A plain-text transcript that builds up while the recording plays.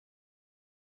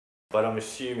But I'm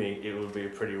assuming it would be a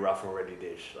pretty rough and ready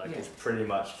dish. Like it's pretty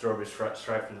much strawberries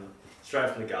straight from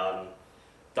the garden,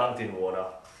 dunked in water,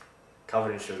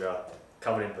 covered in sugar,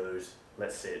 covered in booze.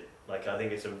 Let's sit. Like I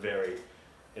think it's a very,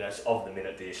 it's of the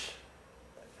minute dish.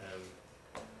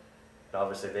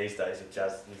 Obviously these days you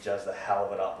jazz the hell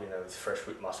of it up, with fresh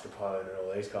whipped mascarpone and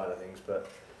all these kind of things. But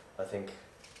I think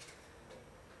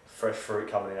fresh fruit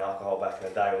covered in alcohol back in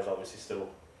the day was obviously still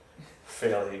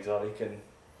fairly exotic, and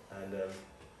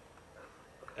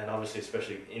obviously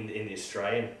especially in the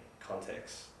Australian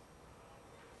context,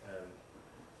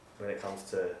 when it comes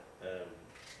to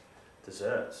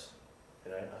desserts,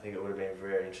 I think it would have been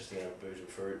very interesting to have booze and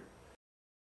fruit.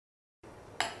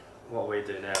 What we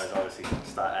do now is obviously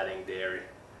start adding dairy,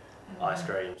 ice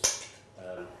creams,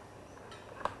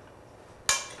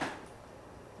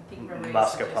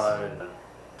 mascarpone.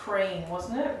 Cream,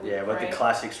 wasn't it? Yeah, with the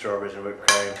classic strawberries and whipped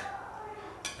cream.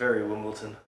 Very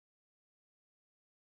Wimbledon.